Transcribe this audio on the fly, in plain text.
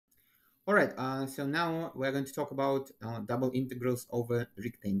All right, so now we're going to talk about double integrals over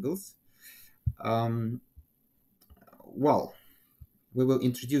rectangles. Um, well, we will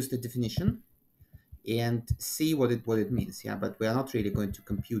introduce the definition and see what it means. Yeah, but we are not really going to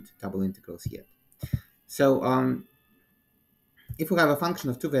compute double integrals yet. So if we have a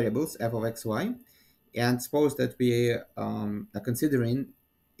function of two variables, f of x, y, and suppose that we are considering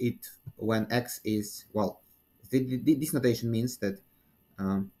it when x is, well, this notation means that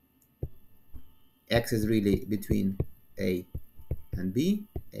um, x is really between a and b,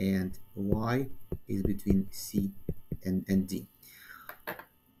 and y is between c and d.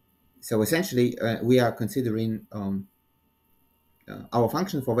 So essentially, we are considering our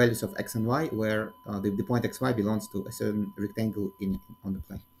function for values of x and y, where the point xy belongs to a certain rectangle on the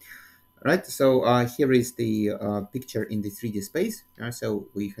plane. Right. So here is the picture in the 3D space. So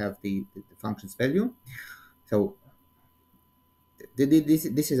we have the function's value. So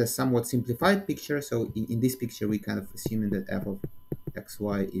this is a somewhat simplified picture. So in this picture, we kind of assuming that f of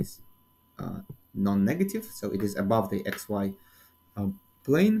xy is non-negative, so it is above the xy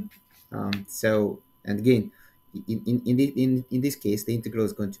plane. And again, in this case, the integral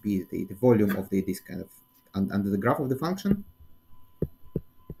is going to be the volume of this kind of under the graph of the function.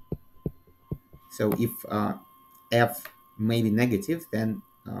 So if f may be negative, then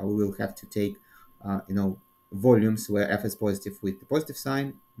we will have to take volumes where f is positive with the positive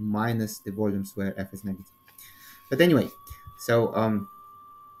sign minus the volumes where f is negative. But anyway, so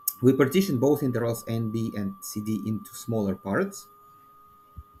we partition both intervals n, b, and cd into smaller parts.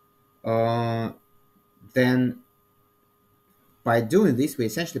 Then by doing this, we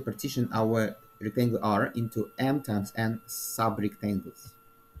essentially partition our rectangle R into m times n subrectangles.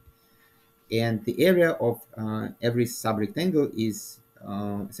 And the area of every subrectangle is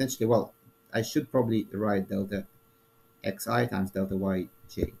essentially, well, I should probably write delta xi times delta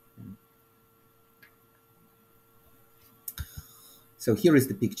yj. So here is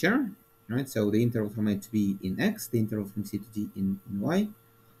the picture, right? So the interval from A to B in x, the interval from C to D in y.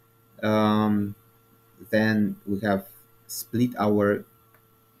 Then we have split our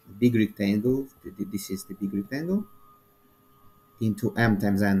big rectangle, this is the big rectangle, into m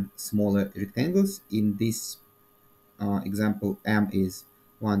times n smaller rectangles. In this example, m is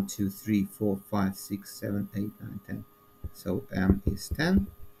 1, 2, 3, 4, 5, 6, 7, 8, 9, 10. So m is 10.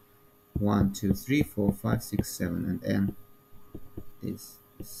 1, 2, 3, 4, 5, 6, 7, and n is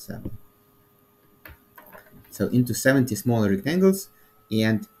 7. So into 70 smaller rectangles,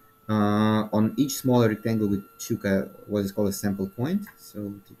 and on each smaller rectangle we took what is called a sample point.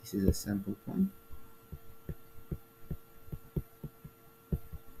 So this is a sample point.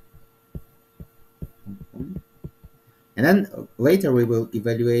 And then later we will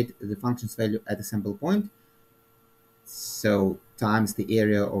evaluate the function's value at the sample point. So times the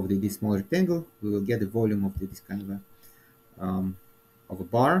area of this small rectangle, we will get the volume of this kind of a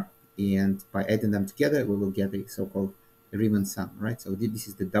bar, and by adding them together, we will get a so-called Riemann sum, right? So this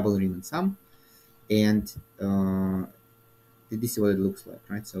is the double Riemann sum, and this is what it looks like,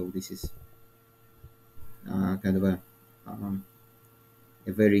 right? So this is kind of a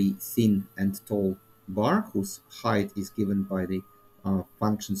very thin and tall bar whose height is given by the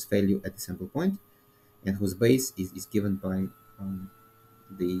function's value at the sample point, and whose base is given by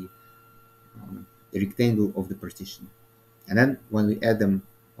the rectangle of the partition. And then when we add them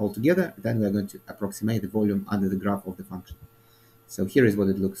all together, then we are going to approximate the volume under the graph of the function. So here is what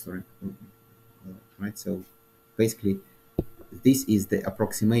it looks like, right? So basically, this is the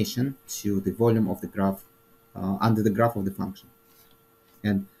approximation to the volume of the graph under the graph of the function.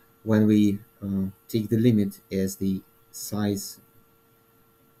 And when we take the limit as the size,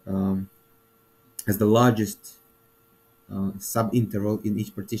 as the largest subinterval in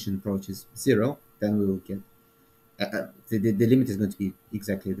each partition approaches 0, then we will get the limit is going to be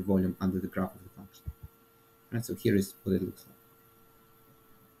exactly the volume under the graph of the function. Right, so here is what it looks like.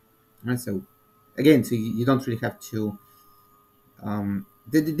 Right, so again, so you don't really have to.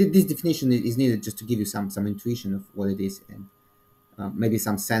 This definition is needed just to give you some intuition of what it is, and maybe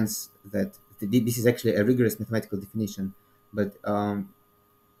some sense that this is actually a rigorous mathematical definition, but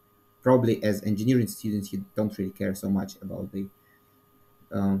probably as engineering students you don't really care so much about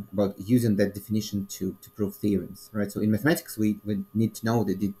about using that definition to prove theorems, right? So in mathematics we need to know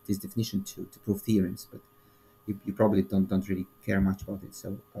this definition to prove theorems, but you probably don't really care much about it.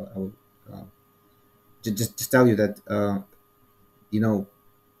 So I will just tell you that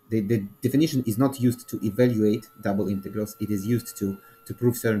the definition is not used to evaluate double integrals. It is used to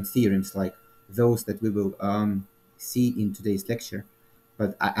prove certain theorems, like those that we will see in today's lecture.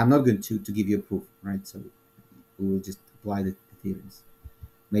 But I'm not going to give you a proof, right? So we will just apply the theorems.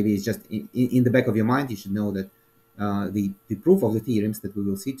 maybe it's just in the back of your mind. You should know that the proof of the theorems that we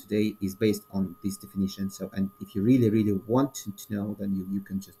will see today is based on this definition. So, and if you really want to know, then you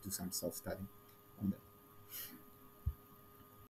can just do some self-study on that.